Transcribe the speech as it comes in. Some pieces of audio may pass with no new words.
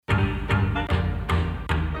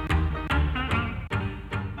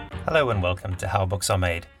Hello and welcome to How Books Are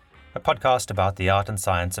Made, a podcast about the art and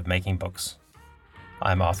science of making books.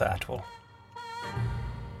 I'm Arthur Atwell.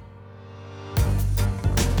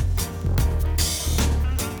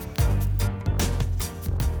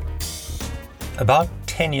 About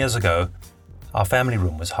 10 years ago, our family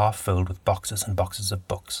room was half filled with boxes and boxes of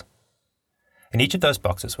books. In each of those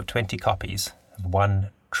boxes were 20 copies of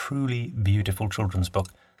one truly beautiful children's book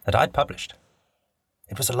that I'd published.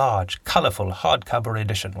 It was a large, colourful hardcover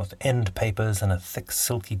edition with end papers and a thick,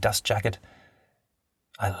 silky dust jacket.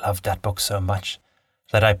 I loved that book so much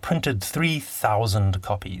that I printed 3,000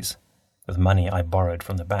 copies with money I borrowed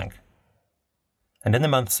from the bank. And in the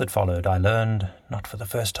months that followed, I learned, not for the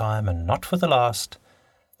first time and not for the last,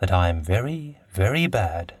 that I am very, very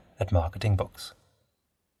bad at marketing books.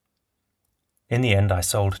 In the end, I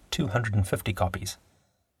sold 250 copies,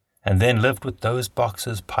 and then lived with those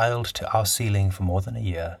boxes piled to our ceiling for more than a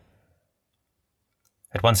year.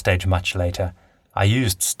 At one stage much later, I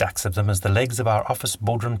used stacks of them as the legs of our office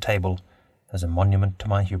boardroom table as a monument to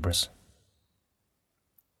my hubris.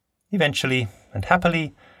 Eventually, and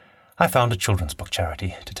happily, I found a children's book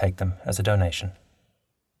charity to take them as a donation.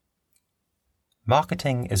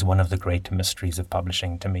 Marketing is one of the great mysteries of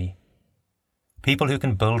publishing to me. People who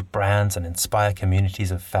can build brands and inspire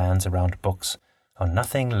communities of fans around books are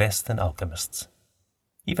nothing less than alchemists,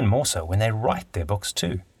 even more so when they write their books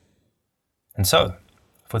too. And so,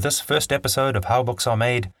 for this first episode of How Books Are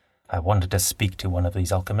Made, I wanted to speak to one of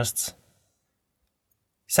these alchemists.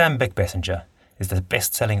 Sam Beck-Bessinger is the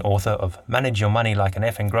best-selling author of Manage Your Money Like an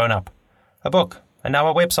Effing Grown-Up, a book, and now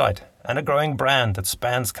a website, and a growing brand that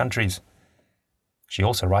spans countries. She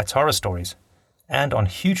also writes horror stories, and on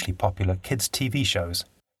hugely popular kids' TV shows,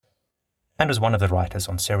 and was one of the writers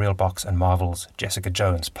on Serial Box and Marvel's Jessica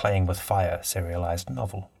Jones Playing with Fire serialized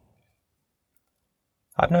novel.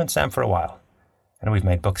 I've known Sam for a while, and we've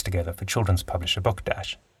made books together for children's publisher Book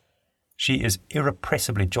Dash. She is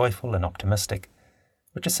irrepressibly joyful and optimistic,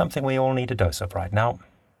 which is something we all need a dose of right now.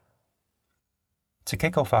 To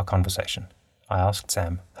kick off our conversation, I asked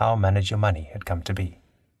Sam how Manage Your Money had come to be.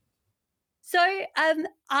 So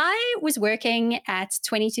I was working at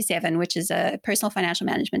 20-7, which is a personal financial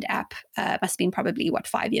management app. Must have been probably,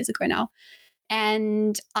 5 years ago now.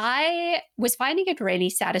 And I was finding it really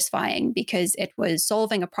satisfying because it was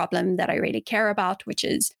solving a problem that I really care about, which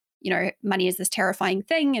is, money is this terrifying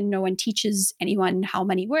thing and no one teaches anyone how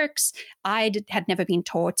money works. Had never been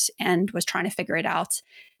taught and was trying to figure it out.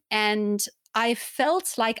 And I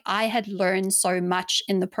felt like I had learned so much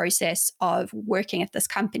in the process of working at this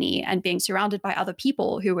company and being surrounded by other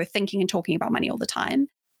people who were thinking and talking about money all the time,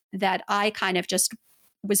 that I kind of just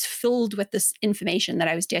was filled with this information that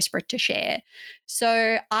I was desperate to share.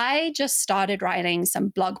 So I just started writing some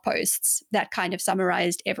blog posts that kind of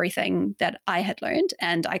summarized everything that I had learned.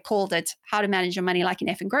 And I called it How to Manage Your Money Like an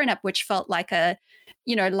Effing Grown-Up, which felt like a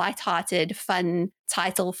lighthearted, fun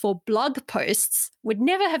title for blog posts. Would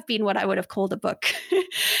never have been what I would have called a book.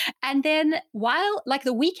 And then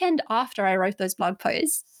the weekend after I wrote those blog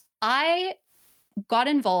posts, I got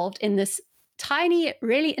involved in this tiny,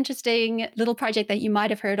 really interesting little project that you might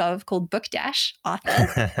have heard of called Book Dash,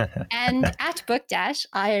 Arthur. And at Book Dash,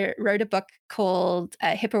 I wrote a book called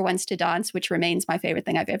Hipper Wants to Dance, which remains my favorite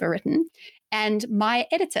thing I've ever written. And my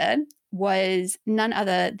editor was none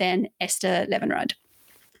other than Esther Levenrod.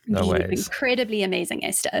 Incredibly amazing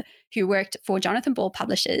Esther, who worked for Jonathan Ball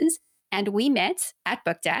Publishers. And we met at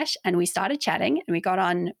Book Dash and we started chatting and we got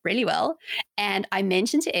on really well. And I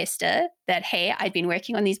mentioned to Esther that, hey, I'd been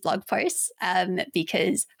working on these blog posts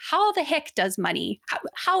because how the heck does money?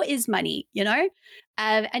 How is money,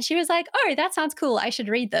 And she was like, oh, that sounds cool. I should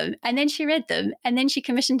read them. And then she read them and then she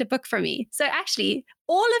commissioned a book for me. So actually,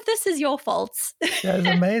 all of this is your fault. Yeah, it's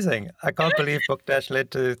amazing. I can't believe Book Dash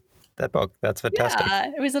led to that book. That's fantastic.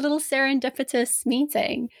 Yeah, it was a little serendipitous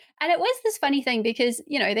meeting. And it was this funny thing because,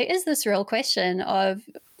 there is this real question of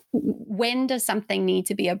when does something need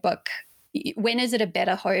to be a book? When is it a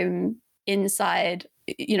better home inside,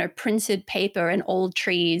 printed paper and old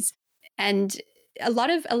trees? And a lot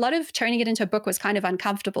of turning it into a book was kind of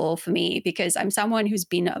uncomfortable for me because I'm someone who's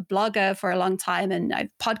been a blogger for a long time and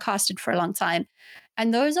I've podcasted for a long time.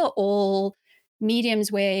 And those are all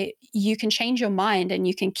mediums where you can change your mind and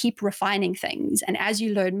you can keep refining things. And as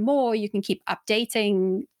you learn more, you can keep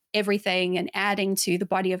updating everything and adding to the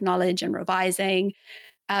body of knowledge and revising.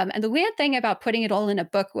 And the weird thing about putting it all in a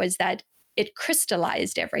book was that it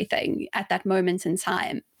crystallized everything at that moment in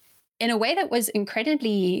time in a way that was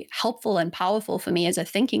incredibly helpful and powerful for me as a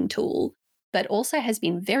thinking tool, but also has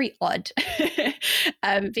been very odd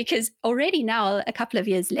because already now, a couple of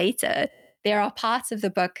years later, there are parts of the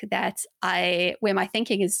book that where my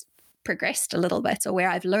thinking is progressed a little bit or where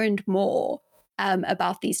I've learned more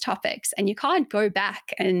about these topics. And you can't go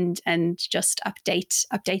back and just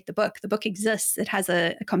update the book. The book exists. It has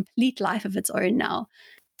a complete life of its own now.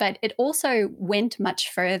 But it also went much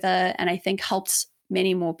further and I think helped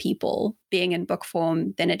many more people being in book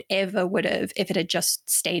form than it ever would have if it had just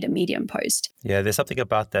stayed a Medium post. Yeah, there's something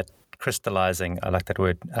about that crystallizing, I like that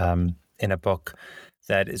word, in a book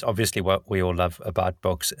that is obviously what we all love about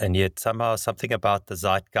books. And yet somehow something about the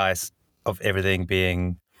zeitgeist of everything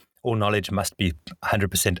being, all knowledge must be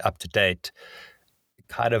 100% up to date,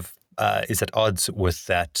 kind of is at odds with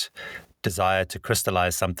that desire to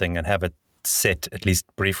crystallize something and have it set, at least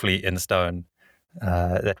briefly, in stone.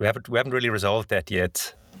 That we haven't really resolved that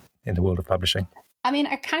yet in the world of publishing. I mean,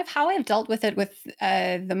 kind of how I've dealt with it with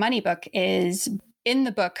the Money book is in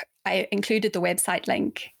the book, I included the website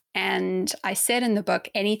link. And I said in the book,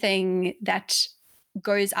 anything that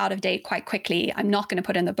goes out of date quite quickly, I'm not going to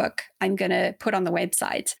put in the book. I'm going to put on the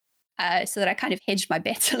website. So that I kind of hedged my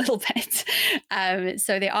bets a little bit.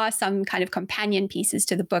 So there are some kind of companion pieces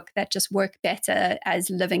to the book that just work better as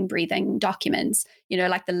living, breathing documents,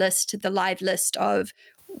 like the live list of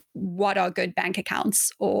what are good bank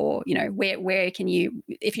accounts, or, where can you,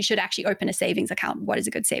 if you should actually open a savings account, what is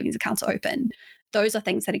a good savings account to open? Those are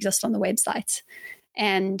things that exist on the website.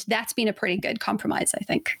 And that's been a pretty good compromise, I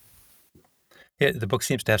think. Yeah, the book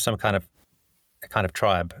seems to have some kind of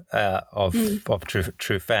tribe of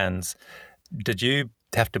true fans. Did you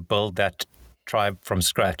have to build that tribe from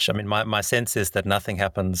scratch? I mean, my sense is that nothing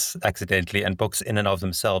happens accidentally, and books in and of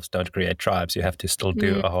themselves don't create tribes. You have to still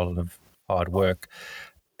do a whole lot of hard work.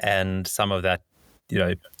 And some of that,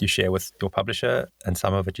 you share with your publisher, and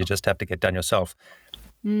some of it you just have to get done yourself.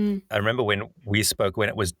 I remember when we spoke, when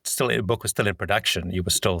the book was still in production, you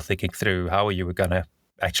were still thinking through how you were going to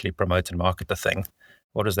actually promote and market the thing.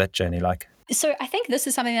 What was that journey like? So I think this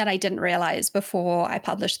is something that I didn't realize before I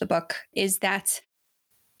published the book, is that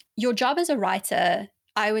your job as a writer,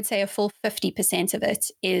 I would say a full 50% of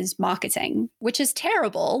it is marketing, which is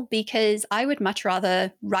terrible because I would much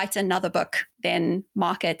rather write another book than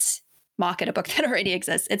market a book that already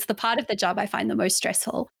exists. It's the part of the job I find the most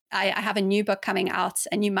stressful. I have a new book coming out,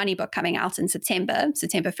 a new Money book coming out in September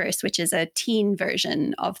 1st, which is a teen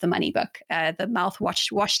version of the Money book. The mouth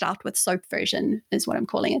washed out with soap version is what I'm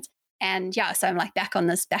calling it. And yeah, so I'm like back on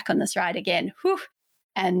this ride again,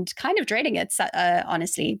 and kind of dreading it,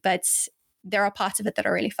 honestly. But there are parts of it that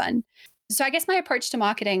are really fun. So I guess my approach to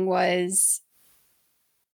marketing was,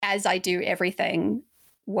 as I do everything,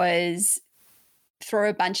 was throw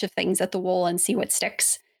a bunch of things at the wall and see what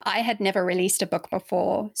sticks. I had never released a book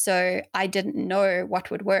before, so I didn't know what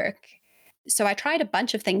would work. So I tried a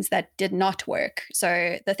bunch of things that did not work.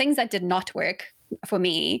 So the things that did not work for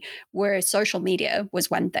me were social media was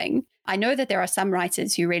one thing. I know that there are some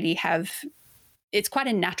writers who really it's quite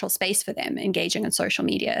a natural space for them engaging on social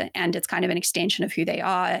media, and it's kind of an extension of who they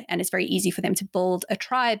are. And it's very easy for them to build a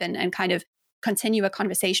tribe and kind of continue a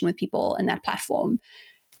conversation with people in that platform.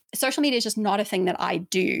 Social media is just not a thing that I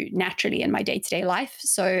do naturally in my day-to-day life.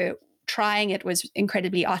 So trying it was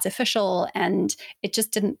incredibly artificial and it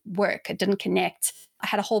just didn't work. It didn't connect. I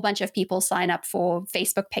had a whole bunch of people sign up for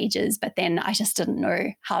Facebook pages, but then I just didn't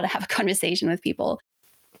know how to have a conversation with people.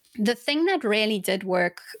 The thing that really did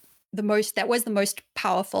work that was the most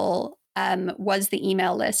powerful, was the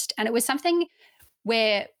email list. And it was something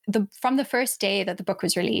where from the first day that the book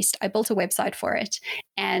was released, I built a website for it,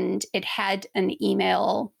 and it had an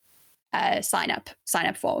email sign up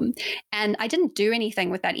form. And I didn't do anything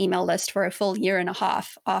with that email list for a full year and a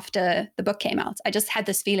half after the book came out. I just had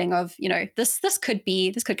this feeling of, this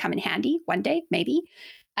could come in handy one day, maybe.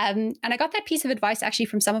 And I got that piece of advice actually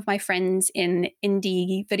from some of my friends in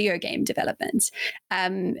indie video game development.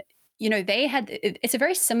 It's a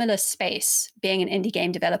very similar space being an indie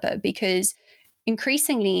game developer, because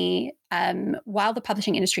increasingly, while the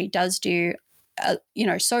publishing industry does do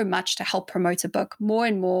so much to help promote a book, more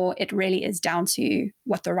and more it really is down to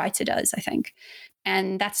what the writer does, I think.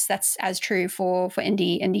 And that's as true for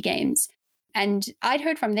indie games. And I'd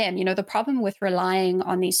heard from them, the problem with relying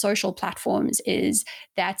on these social platforms is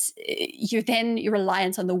that you're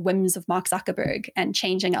reliant on the whims of Mark Zuckerberg and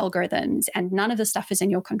changing algorithms, and none of the stuff is in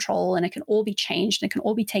your control, and it can all be changed and it can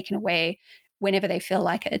all be taken away whenever they feel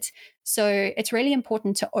like it. So it's really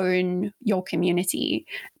important to own your community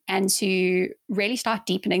and to really start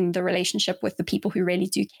deepening the relationship with the people who really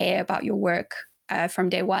do care about your work from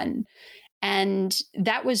day one. And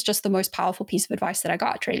that was just the most powerful piece of advice that I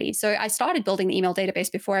got, really. So I started building the email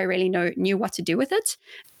database before I really knew what to do with it.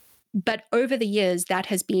 But over the years, that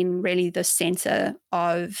has been really the center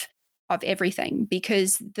of of everything,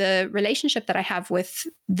 because the relationship that I have with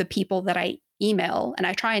the people that I email, and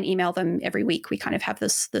I try and email them every week. We kind of have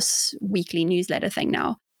this weekly newsletter thing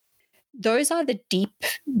now. Those are the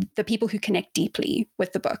people who connect deeply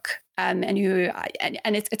with the book, and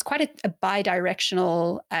it's quite a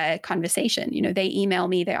bi-directional conversation. You know, they email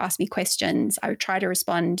me, they ask me questions. I try to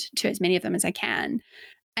respond to as many of them as I can,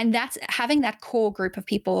 and that's having that core group of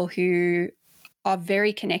people who are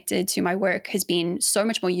very connected to my work has been so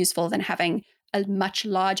much more useful than having a much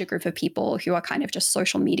larger group of people who are kind of just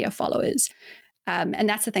social media followers. And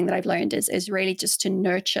that's the thing that I've learned is really just to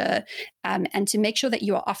nurture and to make sure that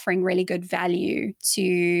you are offering really good value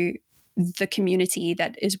to the community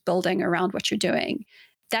that is building around what you're doing.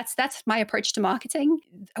 That's my approach to marketing.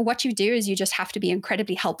 What you do is you just have to be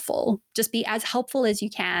incredibly helpful. Just be as helpful as you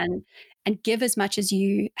can and give as much as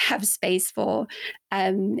you have space for.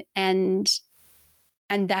 And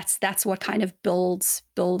that's what kind of builds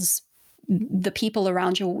the people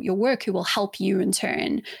around your work who will help you in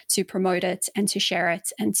turn to promote it and to share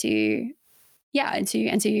it and to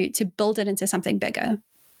build it into something bigger.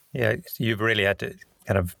 Yeah, you've really had to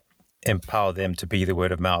kind of empower them to be the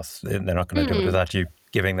word of mouth. They're not going to do it without you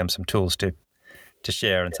giving them some tools to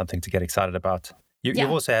share and something to get excited about.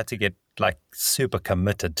 You've also had to get like super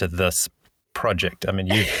committed to this project. I mean,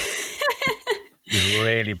 you've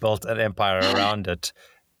really built an empire around it.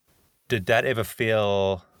 Did that ever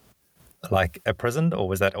feel like a prison, or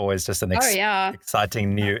was that always just an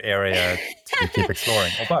exciting new area to keep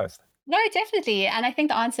exploring, or both? No, definitely. And I think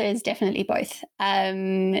the answer is definitely both.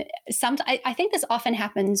 I think this often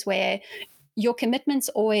happens where your commitments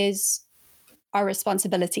always are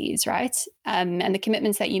responsibilities, right? And the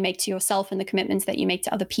commitments that you make to yourself and the commitments that you make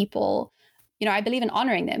to other people, you know, I believe in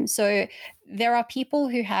honoring them. So there are people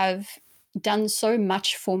who have done so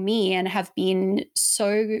much for me and have made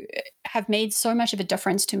so much of a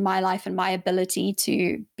difference to my life and my ability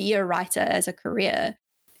to be a writer as a career,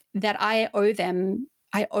 that I owe them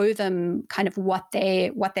kind of what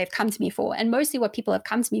they've come to me for. And mostly what people have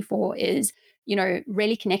come to me for is, you know,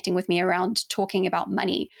 really connecting with me around talking about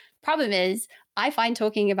money. Problem is, I find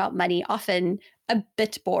talking about money often a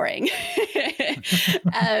bit boring.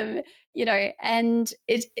 You know, and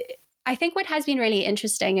I think what has been really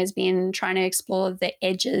interesting has been trying to explore the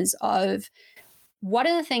edges of what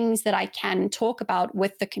are the things that I can talk about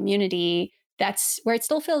with the community that's where it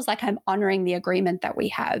still feels like I'm honoring the agreement that we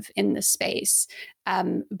have in this space,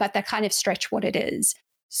 but that kind of stretch what it is.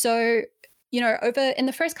 So, you know, in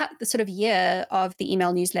the first sort of year of the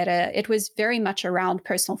email newsletter, it was very much around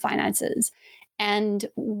personal finances. And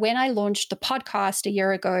when I launched the podcast a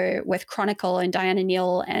year ago with Chronicle and Diana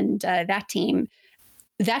Neal and that team,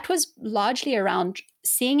 that was largely around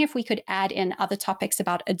seeing if we could add in other topics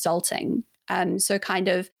about adulting. So kind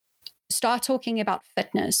of start talking about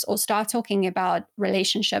fitness, or start talking about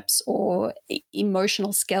relationships or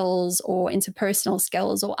emotional skills or interpersonal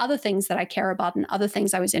skills or other things that I care about and other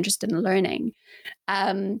things I was interested in learning.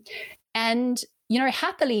 And, you know,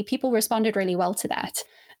 happily, people responded really well to that.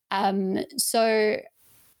 And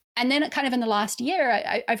then kind of in the last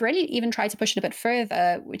year, I've really even tried to push it a bit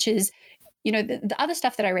further, which is, you know, the other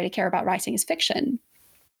stuff that I really care about writing is fiction.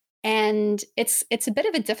 And it's a bit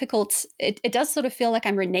of a difficult, it does sort of feel like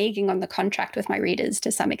I'm reneging on the contract with my readers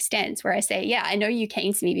to some extent, where I say, yeah, I know you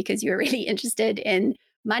came to me because you were really interested in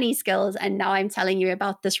money skills, and now I'm telling you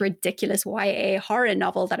about this ridiculous YA horror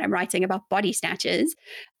novel that I'm writing about body snatchers.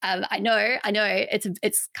 I know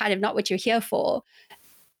it's kind of not what you're here for.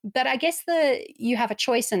 But I guess you have a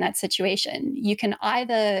choice in that situation. You can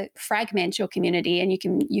either fragment your community and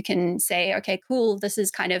you can say, okay, cool, this is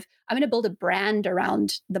kind of, I'm going to build a brand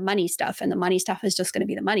around the money stuff, and the money stuff is just going to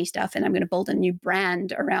be the money stuff, and I'm going to build a new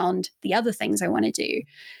brand around the other things I want to do.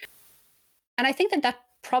 And I think that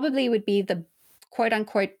probably would be the quote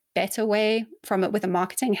unquote better way with a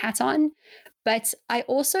marketing hat on. But I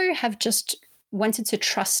also have just wanted to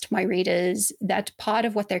trust my readers that part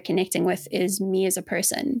of what they're connecting with is me as a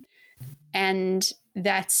person. And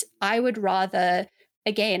that I'd rather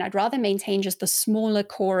maintain just the smaller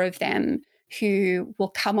core of them who will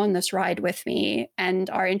come on this ride with me and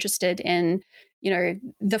are interested in, you know,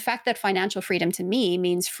 the fact that financial freedom to me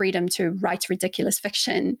means freedom to write ridiculous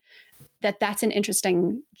fiction, that's an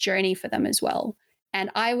interesting journey for them as well. And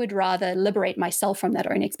I would rather liberate myself from that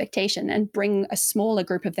own expectation and bring a smaller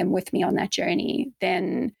group of them with me on that journey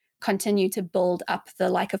than continue to build up the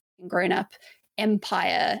like a grown-up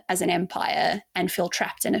empire as an empire and feel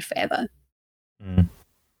trapped in it forever.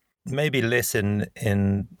 Maybe less in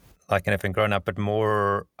like an If Grown Up, but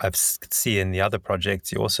more I've seen in the other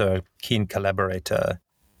projects. You're also a keen collaborator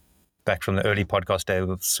back from the early podcast day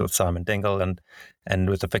with sort of Simon Dingle and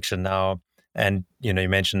with the fiction now. And, you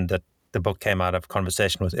mentioned that the book came out of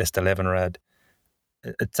conversation with Esther Levenrad.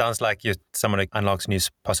 It sounds like you're someone who unlocks new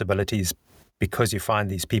possibilities because you find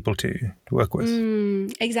these people to work with.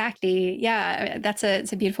 Exactly. Yeah,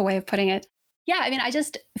 it's a beautiful way of putting it. Yeah, I mean,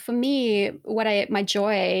 for me, my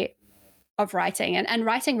joy of writing, and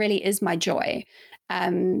writing really is my joy.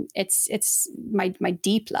 It's my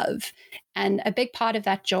deep love. And a big part of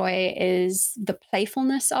that joy is the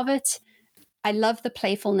playfulness of it. I love the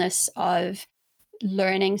playfulness of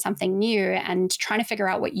learning something new and trying to figure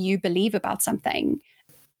out what you believe about something.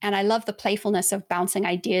 And I love the playfulness of bouncing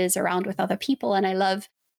ideas around with other people. And I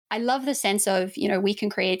love the sense of, we can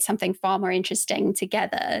create something far more interesting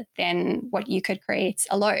together than what you could create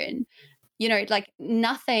alone. Like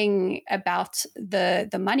nothing about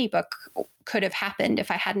the Money Book could have happened if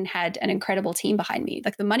I hadn't had an incredible team behind me.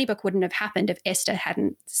 Like the Money Book wouldn't have happened if Esther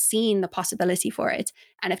hadn't seen the possibility for it.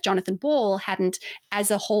 And if Jonathan Ball hadn't, as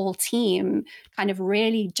a whole team, kind of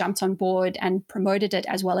really jumped on board and promoted it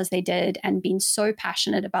as well as they did and been so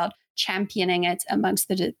passionate about championing it amongst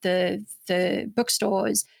the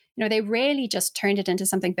bookstores. They really just turned it into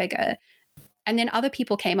something bigger. And then other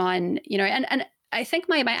people came on, and I think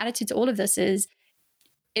my attitude to all of this is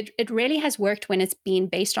it really has worked when it's been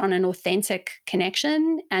based on an authentic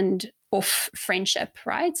connection and off friendship,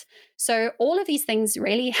 right? So all of these things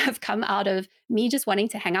really have come out of me just wanting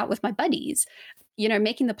to hang out with my buddies.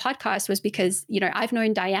 Making the podcast was because, I've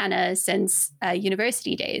known Diana since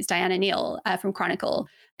university days, Diana Neal from Chronicle,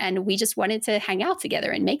 and we just wanted to hang out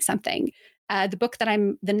together and make something. The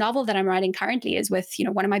novel that I'm writing currently is with,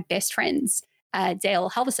 one of my best friends, Dale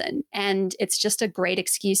Halverson. And it's just a great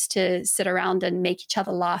excuse to sit around and make each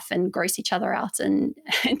other laugh and gross each other out and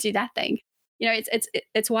do that thing.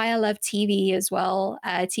 It's why I love TV as well.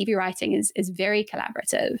 TV writing is very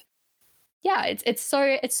collaborative. Yeah, it's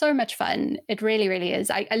so much fun. It really, really is.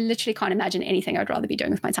 I literally can't imagine anything I'd rather be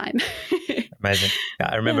doing with my time. Amazing. Yeah,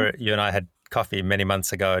 I remember you and I had coffee many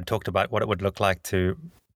months ago and talked about what it would look like to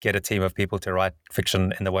get a team of people to write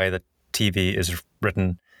fiction in the way that TV is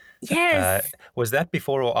written. Yes. Was that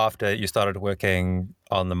before or after you started working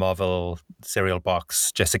on the Marvel Serial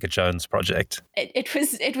Box Jessica Jones project?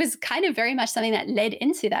 It was kind of very much something that led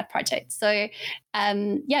into that project. So, you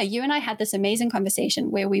and I had this amazing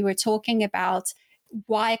conversation where we were talking about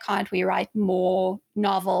why can't we write more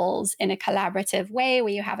novels in a collaborative way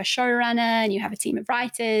where you have a showrunner and you have a team of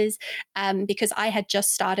writers? Because I had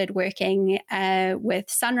just started working with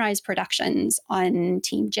Sunrise Productions on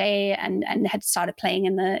Team J and had started playing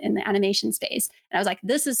in the animation space. And I was like,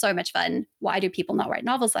 this is so much fun. Why do people not write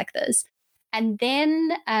novels like this? And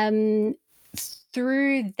then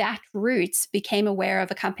through that route, became aware of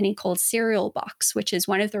a company called Serial Box, which is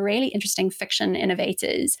one of the really interesting fiction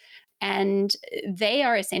innovators. And they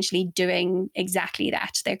are essentially doing exactly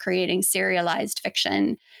that. They're creating serialized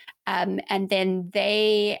fiction. And then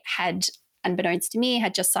they had, unbeknownst to me,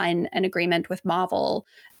 had just signed an agreement with Marvel.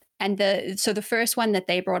 And the first one that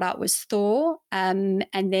they brought out was Thor. And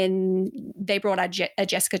then they brought out a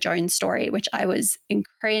Jessica Jones story, which I was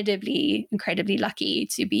incredibly, incredibly lucky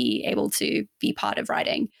to be able to be part of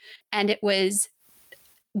writing. And it was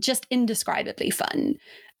just indescribably fun.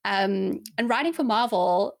 And writing for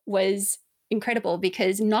Marvel was incredible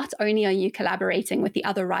because not only are you collaborating with the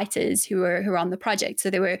other writers who are on the project, so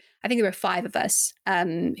I think there were 5 of us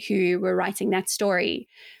who were writing that story,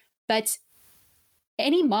 but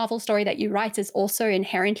any Marvel story that you write is also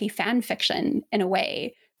inherently fan fiction in a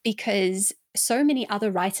way because so many other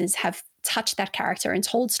writers have touched that character and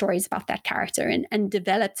told stories about that character and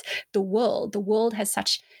developed the world. The world has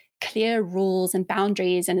such clear rules and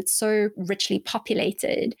boundaries, and it's so richly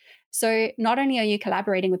populated. So not only are you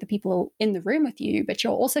collaborating with the people in the room with you, but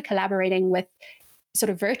you're also collaborating with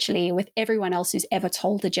sort of virtually with everyone else who's ever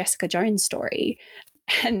told a Jessica Jones story.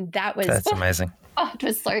 And that's amazing. Oh, it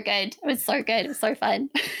was so good. It was so good. It was so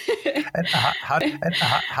fun. And how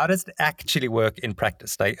does it actually work in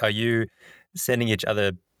practice? Like, are you sending each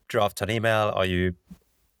other drafts on email? Are you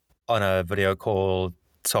on a video call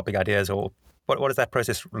swapping ideas, or what does that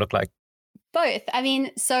process look like? Both. I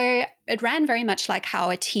mean, so it ran very much like how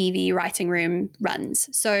a TV writing room runs.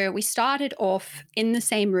 So we started off in the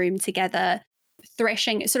same room together,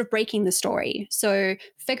 threshing, sort of breaking the story. So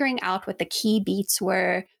figuring out what the key beats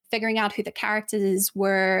were, figuring out who the characters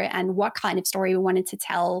were and what kind of story we wanted to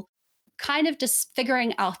tell, kind of just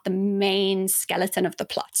figuring out the main skeleton of the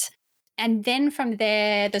plot. And then from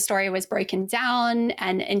there, the story was broken down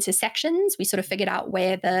and into sections. We sort of figured out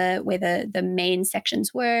where the main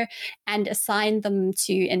sections were and assigned them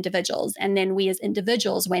to individuals. And then we as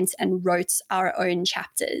individuals went and wrote our own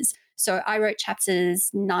chapters. So I wrote chapters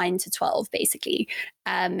 9 to 12, basically.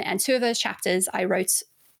 And 2 of those chapters I wrote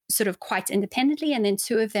sort of quite independently. And then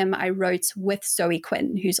 2 of them I wrote with Zoe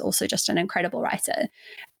Quinn, who's also just an incredible writer.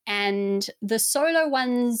 And the solo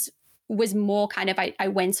ones was more kind of, I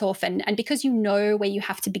went off and because you know where you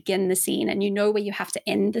have to begin the scene and you know where you have to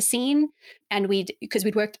end the scene. And because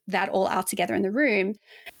we'd worked that all out together in the room,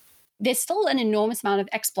 there's still an enormous amount of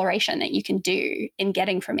exploration that you can do in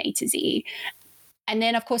getting from A to Z. And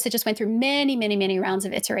then, of course, it just went through many, many, many rounds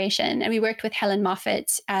of iteration. And we worked with Helen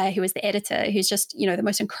Moffat, who was the editor, who's just, the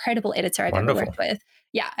most incredible editor I've ever worked with.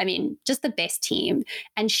 Yeah, I mean, just the best team.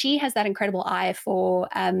 And she has that incredible eye for,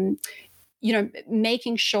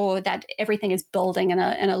 making sure that everything is building in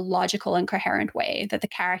a logical and coherent way, that the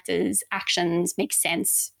characters' actions make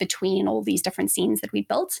sense between all these different scenes that we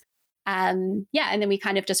built. And then we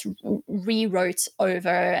kind of just rewrote over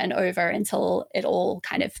and over until it all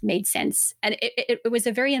kind of made sense. And it was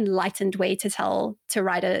a very enlightened way to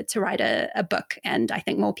write a book. And I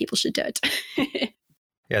think more people should do it.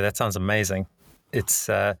 Yeah, that sounds amazing. It's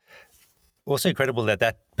also incredible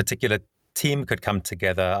that particular team could come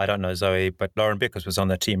together. I don't know Zoe, but Lauren Bickers was on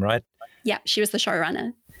the team, right? Yeah, she was the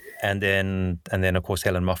showrunner. And then of course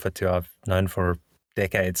Helen Moffat, who I've known for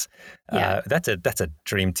decades. Yeah. That's a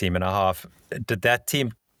dream team and a half. Did that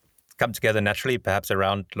team come together naturally, perhaps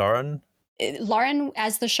around Lauren? Lauren,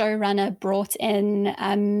 as the showrunner, brought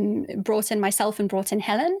in myself and brought in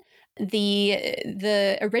Helen.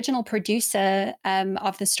 The original producer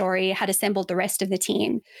of the story had assembled the rest of the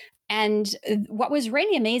team. And what was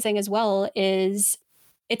really amazing as well is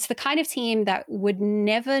it's the kind of team that would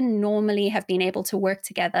never normally have been able to work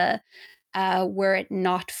together were it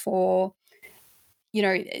not for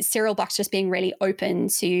Serial Box just being really open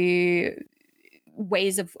to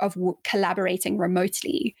ways of collaborating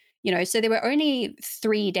remotely. So there were only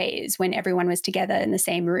 3 days when everyone was together in the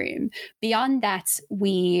same room. Beyond that,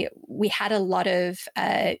 we had a lot of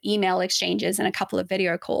email exchanges and a couple of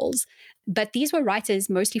video calls. But these were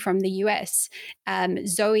writers mostly from the US.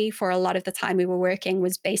 Zoe, for a lot of the time we were working,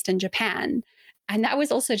 was based in Japan. And that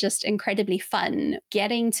was also just incredibly fun,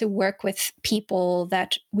 getting to work with people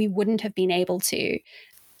that we wouldn't have been able to.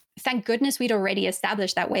 Thank goodness we'd already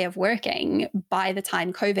established that way of working by the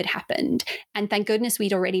time COVID happened. And thank goodness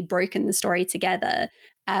we'd already broken the story together,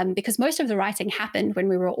 because most of the writing happened when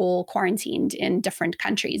we were all quarantined in different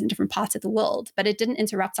countries and different parts of the world, but it didn't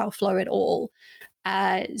interrupt our flow at all.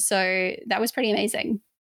 So that was pretty amazing.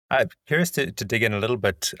 I'm curious to dig in a little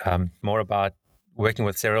bit more about working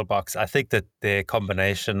with Serial Box. I think that their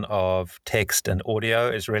combination of text and audio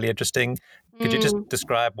is really interesting. Could you just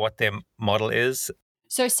describe what their model is?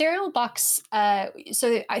 So Serial Box,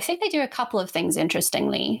 so I think they do a couple of things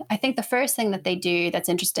interestingly. I think the first thing that they do that's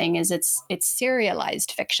interesting is it's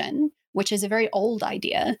serialized fiction, which is a very old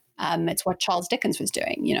idea. It's what Charles Dickens was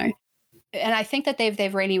doing, And I think that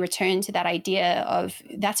they've really returned to that idea of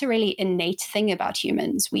that's a really innate thing about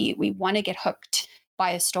humans. We want to get hooked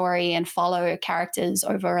by a story and follow characters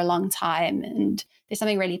over a long time. And there's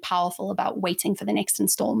something really powerful about waiting for the next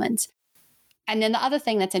installment. And then the other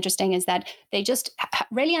thing that's interesting is that they just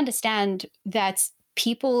really understand that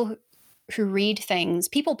people who read things,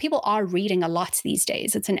 people are reading a lot these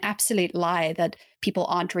days. It's an absolute lie that people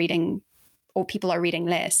aren't reading or people are reading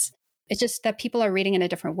less. It's just that people are reading in a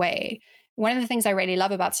different way. One of the things I really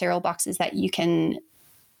love about Serial Box is that you can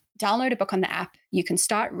download a book on the app, you can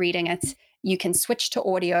start reading it, you can switch to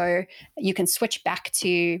audio, you can switch back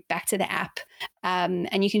to the app,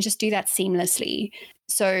 and you can just do that seamlessly.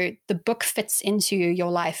 So the book fits into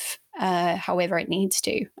your life however it needs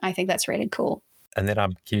to. I think that's really cool. And then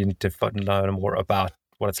I'm keen to learn more about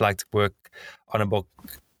what it's like to work on a book,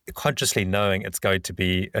 consciously knowing it's going to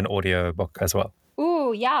be an audio book as well.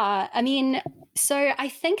 Oh, yeah. I mean, so I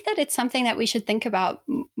think that it's something that we should think about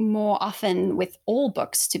more often with all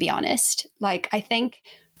books, to be honest. Like, I think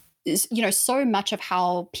so much of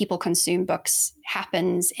how people consume books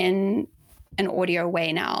happens in an audio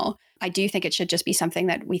way now. I do think it should just be something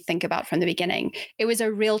that we think about from the beginning. It was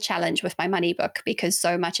a real challenge with my money book because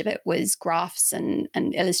so much of it was graphs and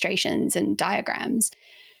illustrations and diagrams.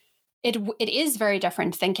 It is very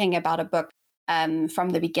different thinking about a book from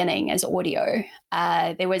the beginning as audio.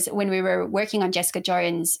 There was, when we were working on Jessica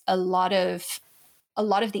Jones, a lot of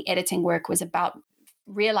the editing work was about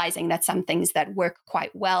realizing that some things that work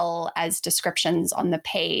quite well as descriptions on the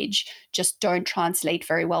page just don't translate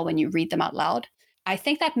very well when you read them out loud. I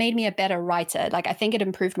think that made me a better writer. Like, I think it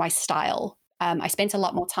improved my style. I spent a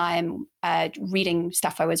lot more time reading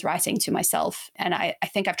stuff I was writing to myself. And I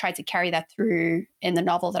think I've tried to carry that through in the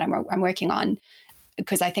novel that I'm working on,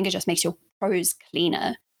 because I think it just makes your prose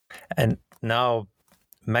cleaner. And now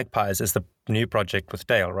Magpies is the new project with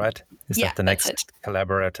Dale, right? Is Yeah, that the that's next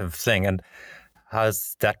collaborative thing? And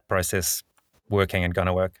how's that process working and going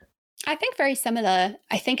to work? I think very similar.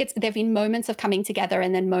 I think there've been moments of coming together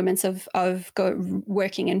and then moments of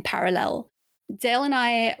working in parallel. Dale and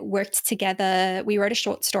I worked together. We wrote a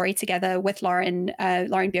short story together with Lauren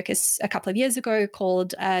Bjerkes a couple of years ago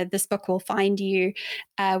called This Book Will Find You,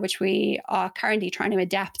 which we are currently trying to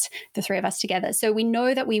adapt, the three of us together. So we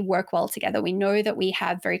know that we work well together. We know that we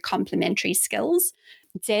have very complementary skills.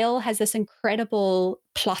 Dale has this incredible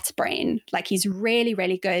plot brain. Like he's really,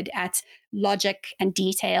 really good at logic and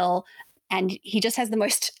detail. And he just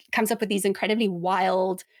comes up with these incredibly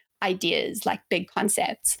wild ideas, like big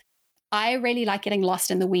concepts. I really like getting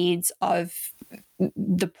lost in the weeds of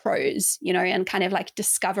the prose, and kind of like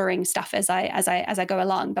discovering stuff as I go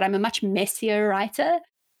along. But I'm a much messier writer.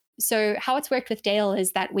 So how it's worked with Dale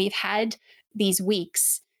is that we've had these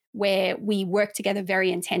weeks where we work together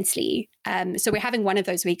very intensely. So we're having one of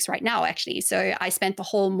those weeks right now, actually. So I spent the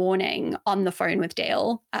whole morning on the phone with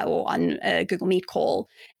Dale or on a Google Meet call,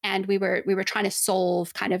 and we were trying to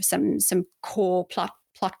solve kind of some core plot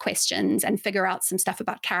questions and figure out some stuff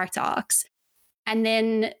about character arcs. And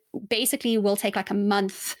then basically we'll take like a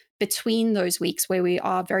month between those weeks where we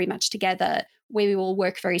are very much together, where we will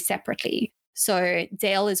work very separately. So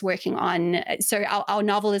Dale is working on, so our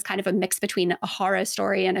novel is kind of a mix between a horror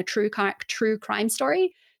story and a true crime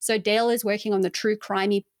story. So Dale is working on the true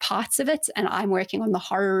crimey parts of it, and I'm working on the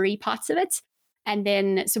horror-y parts of it. And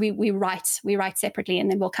then, so we write separately,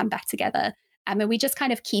 and then we'll come back together. And we just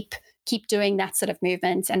kind of keep doing that sort of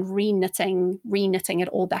movement and re-knitting it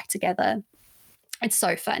all back together. It's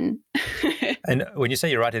so fun. And when you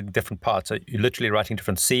say you're writing different parts, are you literally writing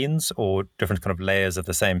different scenes or different kind of layers of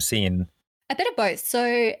the same scene? A bit of both.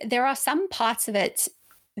 So there are some parts of it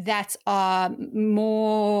that are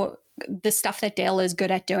more the stuff that Dale is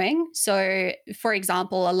good at doing. So, for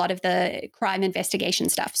example, a lot of the crime investigation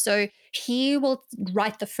stuff. So he will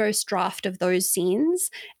write the first draft of those scenes,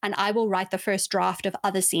 and I will write the first draft of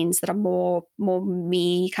other scenes that are more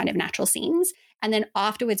me kind of natural scenes. And then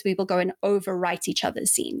afterwards, we will go and overwrite each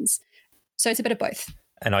other's scenes. So it's a bit of both.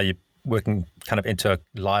 And are you working kind of into a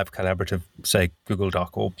live collaborative, say, Google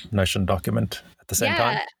Doc or Notion document at the same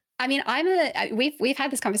time? I mean, we've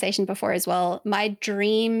had this conversation before as well. My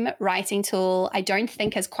dream writing tool, I don't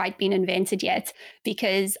think has quite been invented yet,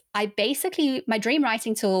 because my dream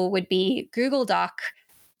writing tool would be Google Docs,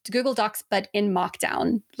 but in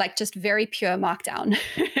Markdown, like just very pure Markdown.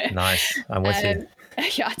 Nice. I'm with you.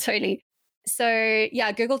 Yeah, totally. So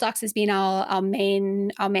yeah, Google Docs has been our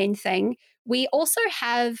main thing. We also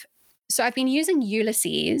have, so I've been using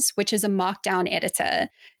Ulysses, which is a Markdown editor,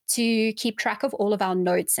 to keep track of all of our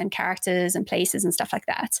notes and characters and places and stuff like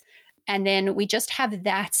that. And then we just have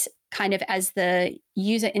that kind of as the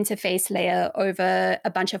user interface layer over a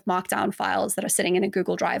bunch of Markdown files that are sitting in a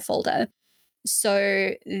Google Drive folder.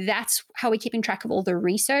 So that's how we're keeping track of all the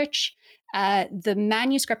research. The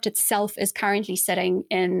manuscript itself is currently sitting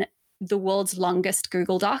in the world's longest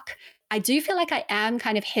Google Doc. I do feel like I am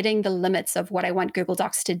kind of hitting the limits of what I want Google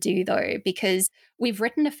Docs to do, though, because we've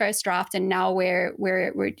written a first draft and now we're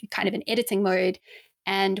kind of in editing mode,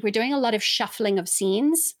 and we're doing a lot of shuffling of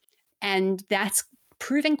scenes, and that's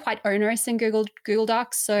proving quite onerous in Google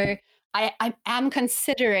Docs. So I am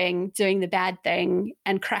considering doing the bad thing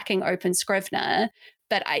and cracking open Scrivener.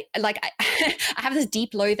 But I have this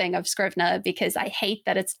deep loathing of Scrivener because I hate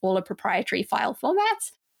that it's all a proprietary file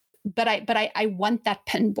format. But I want that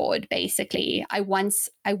pinboard, basically. I want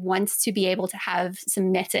to be able to have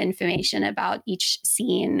some meta information about each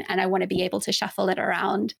scene, and I want to be able to shuffle it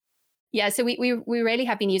around. Yeah, so we really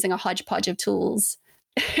have been using a hodgepodge of tools.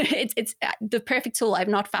 It's the perfect tool. I've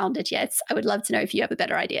not found it yet. I would love to know if you have a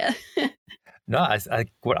better idea. No,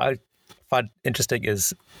 what I find interesting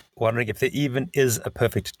is wondering if there even is a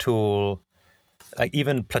perfect tool. Like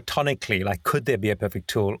even platonically, like could there be a perfect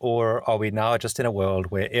tool, or are we now just in a world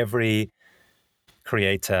where every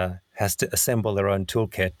creator has to assemble their own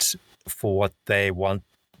toolkit for what they want,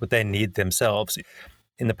 what they need themselves?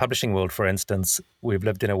 In the publishing world, for instance, we've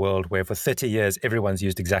lived in a world where for 30 years, everyone's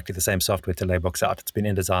used exactly the same software to lay books out. It's been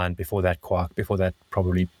InDesign, before that Quark, before that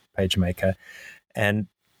probably PageMaker. And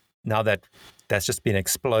now that's just been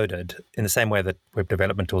exploded in the same way that web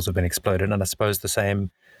development tools have been exploded. And I suppose the same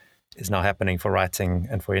is now happening for writing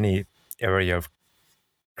and for any area of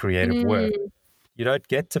creative work. You don't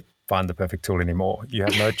get to find the perfect tool anymore. You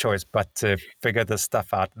have no choice but to figure this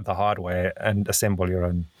stuff out the hard way and assemble your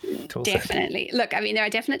own tool set. Definitely. Look, I mean, there are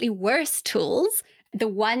definitely worse tools. The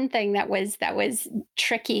one thing that was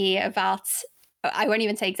tricky about I won't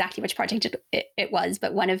even say exactly which project it was,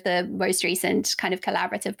 but one of the most recent kind of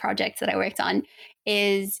collaborative projects that I worked on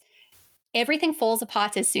is everything falls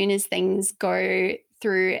apart as soon as things go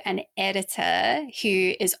through an editor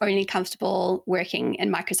who is only comfortable working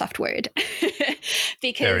in Microsoft Word.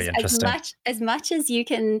 Because as much as you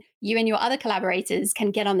and your other collaborators can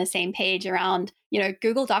get on the same page around,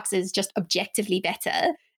 Google Docs is just objectively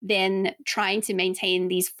better than trying to maintain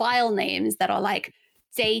these file names that are like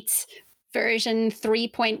date, version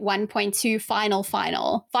 3.1.2,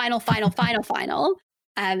 final.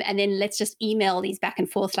 And then let's just email these back and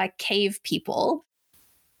forth like cave people.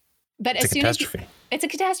 But it's a catastrophe. It's a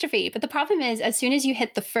catastrophe. But the problem is, as soon as you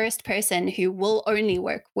hit the first person who will only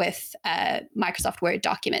work with Microsoft Word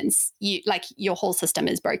documents, your whole system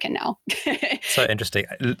is broken now. So interesting.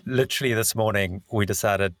 Literally this morning, we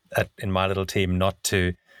decided in my little team not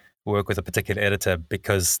to work with a particular editor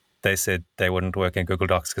because they said they wouldn't work in Google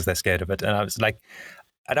Docs because they're scared of it. And I was like,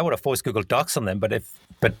 I don't want to force Google Docs on them, but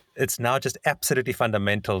it's now just absolutely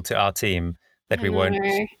fundamental to our team that we won't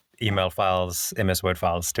email files, MS Word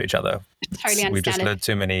files to each other. Totally understand. We've just learned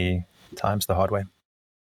too many times the hard way.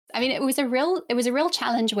 I mean, it was a real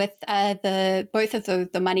challenge with both of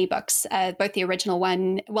the money books, both the original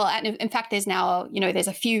one. Well, and in fact, there's now there's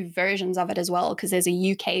a few versions of it as well, because there's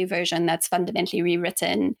a UK version that's fundamentally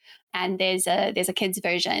rewritten, and there's a kids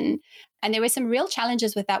version. And there were some real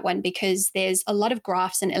challenges with that one because there's a lot of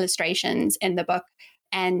graphs and illustrations in the book,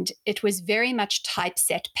 and it was very much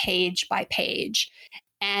typeset page by page.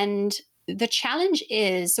 And the challenge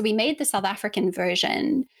is, so we made the South African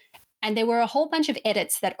version, and there were a whole bunch of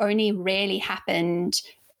edits that only rarely happened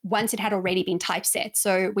once it had already been typeset.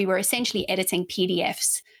 So we were essentially editing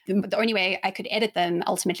PDFs. The only way I could edit them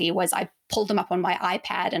ultimately was I pulled them up on my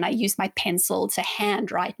iPad and I used my pencil to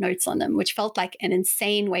hand write notes on them, which felt like an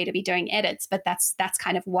insane way to be doing edits. But that's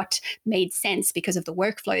kind of what made sense because of the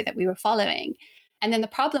workflow that we were following. And then the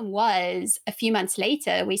problem was, a few months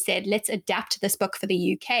later, we said, let's adapt this book for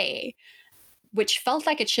the UK, which felt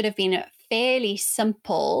like it should have been fairly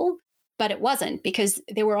simple, but it wasn't, because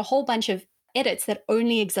there were a whole bunch of edits that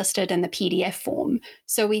only existed in the PDF form.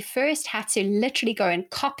 So we first had to literally go and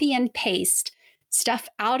copy and paste stuff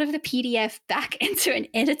out of the PDF back into an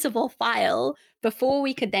editable file before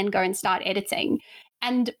we could then go and start editing.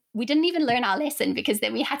 And we didn't even learn our lesson, because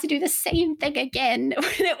then we had to do the same thing again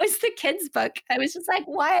when it was the kids' book. I was just like,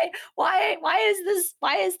 why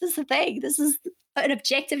is this a thing? This is an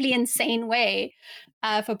objectively insane way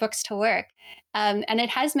for books to work. And it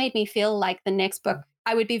has made me feel like the next book,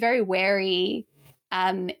 I would be very wary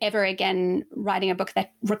ever again writing a book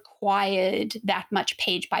that required that much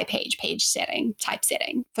page by page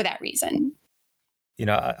typesetting for that reason.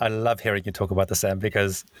 I love hearing you talk about this, Sam,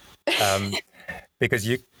 because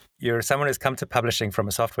you're someone who's come to publishing from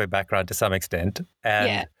a software background to some extent,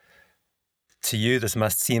 and to you this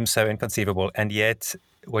must seem so inconceivable, and yet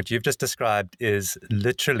what you've just described is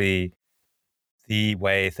literally the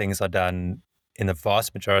way things are done in the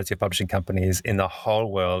vast majority of publishing companies in the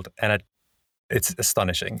whole world, and it's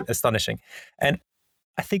astonishing. And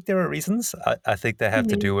I think there are reasons. I think they have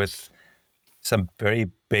to do with some very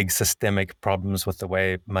big systemic problems with the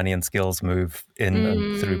way money and skills move in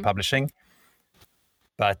and through publishing.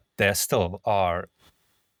 But there still are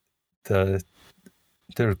the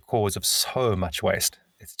cause of so much waste.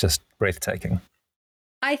 It's just breathtaking.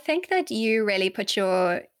 I think that you really put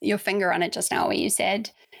your finger on it just now when you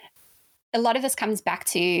said a lot of this comes back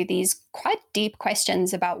to these quite deep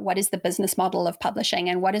questions about what is the business model of publishing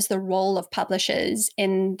and what is the role of publishers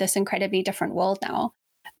in this incredibly different world now.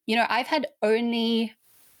 I've had only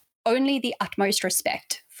the utmost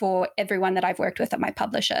respect for everyone that I've worked with at my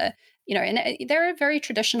publisher. And they're a very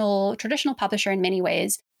traditional publisher in many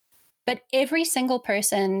ways, but every single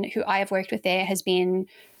person who I have worked with there has been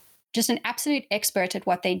just an absolute expert at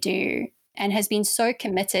what they do and has been so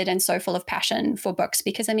committed and so full of passion for books,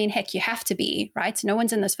 because heck, you have to be, right? No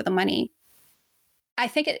one's in this for the money. I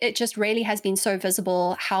think it just really has been so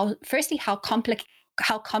visible how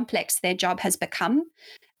complex their job has become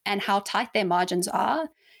and how tight their margins are.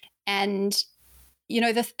 And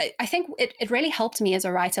I think it really helped me as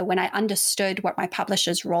a writer when I understood what my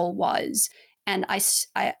publisher's role was. And I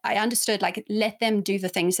understood, like, let them do the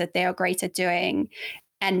things that they are great at doing,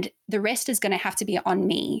 and the rest is going to have to be on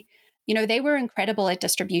me. They were incredible at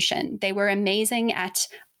distribution. They were amazing at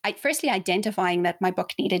firstly identifying that my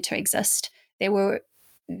book needed to exist. They were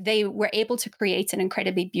able to create an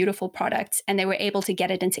incredibly beautiful product, and they were able to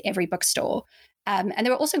get it into every bookstore. And they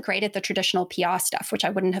were also great at the traditional PR stuff, which I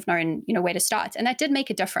wouldn't have known, where to start. And that did make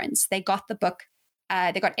a difference. They got the book,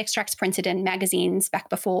 they got extracts printed in magazines back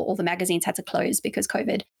before all the magazines had to close because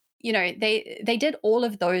COVID. they did all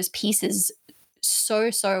of those pieces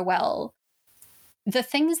so well. The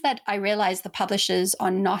things that I realize the publishers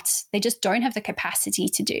are not, they just don't have the capacity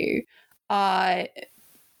to do are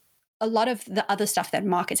a lot of the other stuff that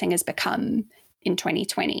marketing has become in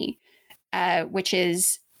 2020, which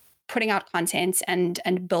is putting out content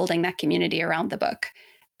and building that community around the book.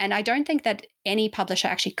 And I don't think that any publisher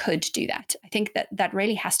actually could do that. I think that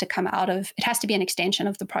really has to come out of, it has to be an extension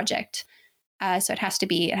of the project. So it has to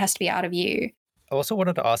be out of you. I also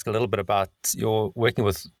wanted to ask a little bit about your working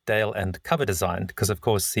with Dale and cover design, because of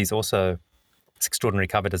course he's also this extraordinary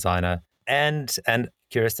cover designer, and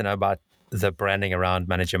curious to know about the branding around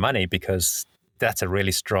Manage Your Money, because that's a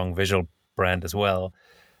really strong visual brand as well.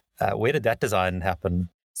 Where did that design happen?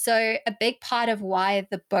 So a big part of why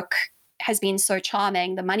the book has been so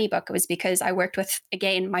charming, the Money book, was because I worked with,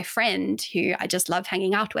 again, my friend who I just love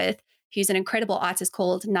hanging out with, who's an incredible artist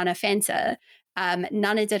called Nana Fenter.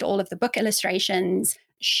 Nana did all of the book illustrations.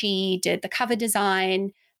 She did the cover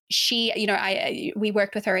design. She, we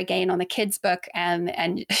worked with her again on the kids book.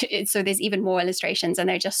 And so there's even more illustrations, and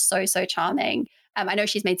they're just so charming. I know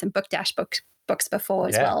she's made some Book Dash books before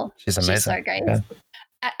as well. She's amazing. She's so great. Yeah.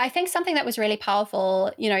 I think something that was really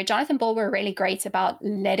powerful, Jonathan Ball were really great about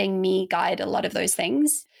letting me guide a lot of those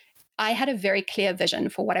things. I had a very clear vision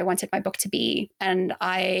for what I wanted my book to be. And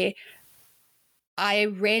I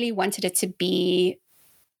really wanted it to be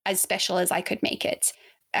as special as I could make it.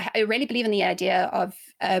 I really believe in the idea of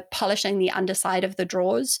polishing the underside of the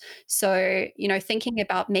drawers. So, thinking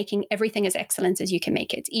about making everything as excellent as you can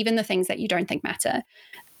make it, even the things that you don't think matter.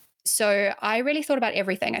 So I really thought about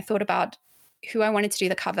everything. I thought about who I wanted to do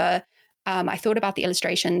the cover. I thought about the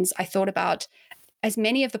illustrations. I thought about as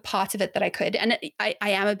many of the parts of it that I could. And I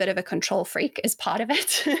am a bit of a control freak as part of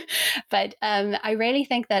it. But I really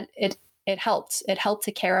think that it helped. It helped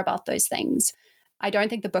to care about those things. I don't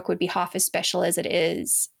think the book would be half as special as it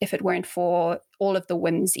is if it weren't for all of the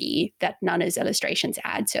whimsy that Nana's illustrations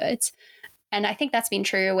add to it. And I think that's been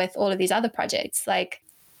true with all of these other projects. Like,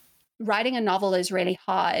 writing a novel is really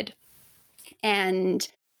hard. And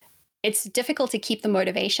it's difficult to keep the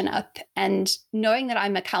motivation up. And knowing that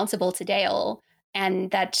I'm accountable to Dale,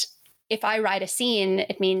 and that if I write a scene,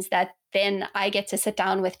 it means that then I get to sit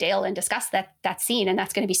down with Dale and discuss that scene, and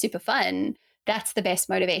that's going to be super fun. That's the best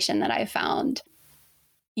motivation that I've found.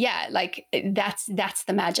 Yeah, like that's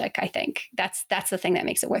the magic, I think. That's the thing that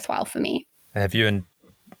makes it worthwhile for me. Have you and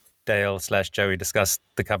Dale/Joey discussed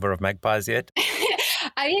the cover of Magpies yet?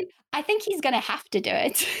 I mean, I think he's going to have to do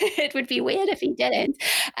it. It would be weird if he didn't.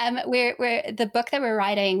 The book that we're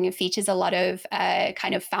writing features a lot of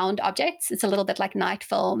kind of found objects. It's a little bit like Night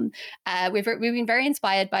Film. We've been very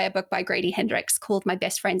inspired by a book by Grady Hendrix called My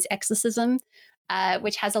Best Friend's Exorcism,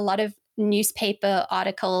 which has a lot of newspaper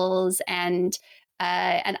articles and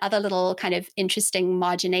other little kind of interesting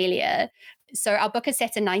marginalia. So our book is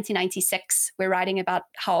set in 1996. We're writing about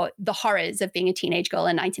how the horrors of being a teenage girl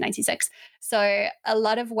in 1996. So a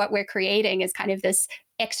lot of what we're creating is kind of this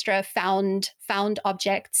extra found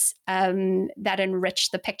objects that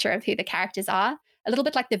enrich the picture of who the characters are. A little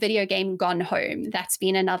bit like the video game Gone Home. That's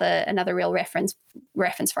been another real reference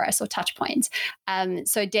for us, or touch point.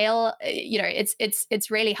 So Dale,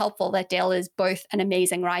 it's really helpful that Dale is both an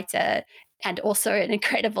amazing writer and also an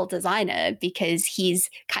incredible designer, because he's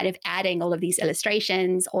kind of adding all of these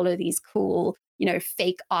illustrations, all of these cool,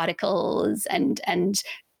 fake articles and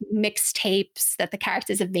mixtapes that the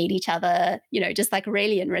characters have made each other, just like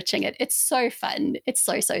really enriching it. It's so fun. It's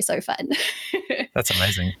so fun. That's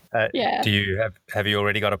amazing. Yeah. Do you have you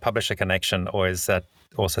already got a publisher connection, or is that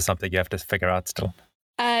also something you have to figure out still?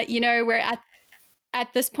 We're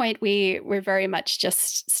at this point, we're very much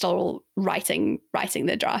just still writing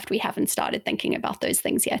the draft. We haven't started thinking about those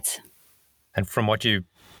things yet. And from what you've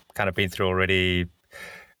kind of been through already,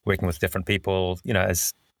 working with different people,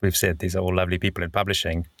 as we've said, these are all lovely people in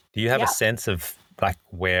publishing. Do you have a sense of like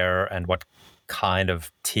where and what kind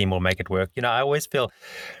of team will make it work? I always feel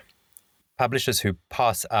publishers who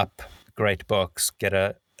pass up great books get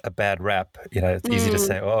a bad rap. It's easy to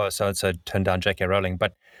say, oh, so-and-so turned down J.K. Rowling.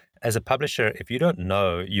 But as a publisher, if you don't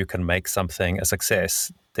know you can make something a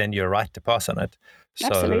success, then you're right to pass on it.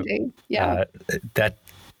 Absolutely. Yeah. That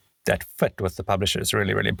fit with the publisher is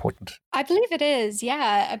really, really important. I believe it is.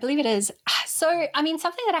 Yeah, I believe it is. So, I mean,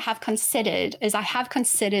 something that I have considered is I have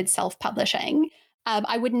considered self-publishing.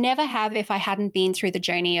 I would never have if I hadn't been through the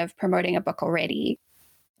journey of promoting a book already.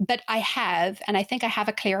 But I have, and I think I have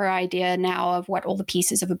a clearer idea now of what all the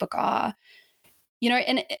pieces of a book are.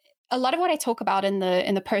 And a lot of what I talk about in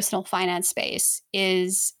the personal finance space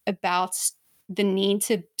is about the need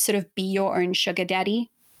to sort of be your own sugar daddy.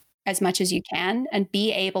 as much as you can and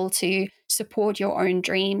be able to support your own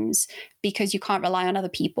dreams because you can't rely on other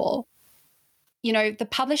people. You know, the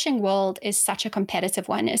publishing world is such a competitive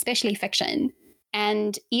one, especially fiction.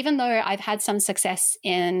 And even though I've had some success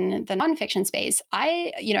in the nonfiction space,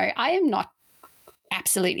 I am not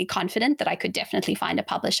absolutely confident that I could definitely find a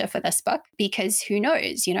publisher for this book, because who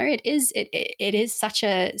knows? You know, it is such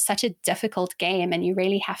a difficult game, and you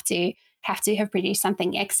really have to have produced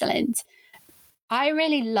something excellent. I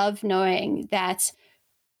really love knowing that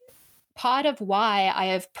part of why I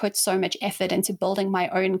have put so much effort into building my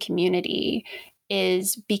own community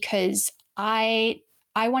is because I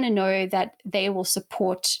want to know that they will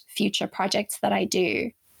support future projects that I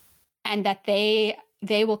do, and that they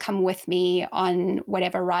will come with me on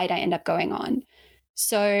whatever ride I end up going on.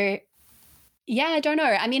 So yeah, I don't know.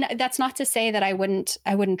 I mean, that's not to say that I wouldn't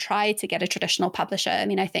try to get a traditional publisher. I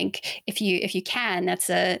mean, I think if you can, that's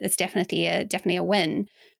definitely a win.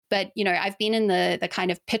 But, you know, I've been in the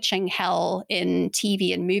kind of pitching hell in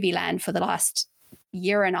TV and movie land for the last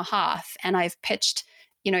year and a half. And I've pitched,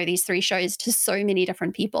 you know, these 3 shows to so many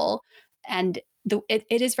different people. And it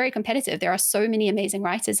is very competitive. There are so many amazing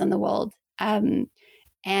writers in the world.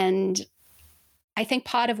 And I think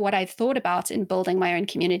part of what I've thought about in building my own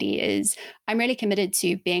community is I'm really committed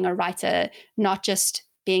to being a writer, not just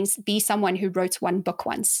be someone who wrote one book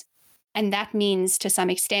once. And that means, to some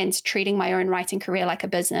extent, treating my own writing career like a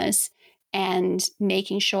business and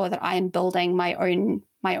making sure that I am building my own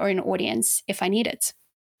audience if I need it.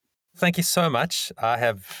 Thank you so much. I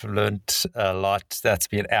have learned a lot. That's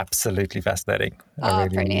been absolutely fascinating.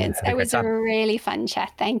 Brilliant. It was a really fun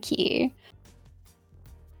chat. Thank you.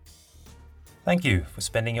 Thank you for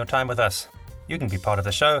spending your time with us. You can be part of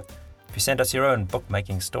the show if you send us your own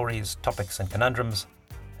bookmaking stories, topics, and conundrums,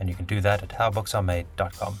 and you can do that at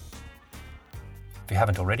howbooksaremade.com. If you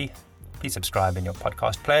haven't already, please subscribe in your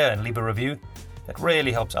podcast player and leave a review. It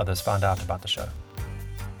really helps others find out about the show.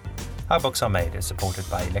 How Books Are Made is supported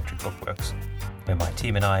by Electric Bookworks, where my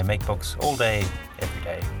team and I make books all day, every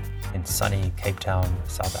day, in sunny Cape Town,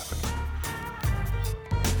 South Africa.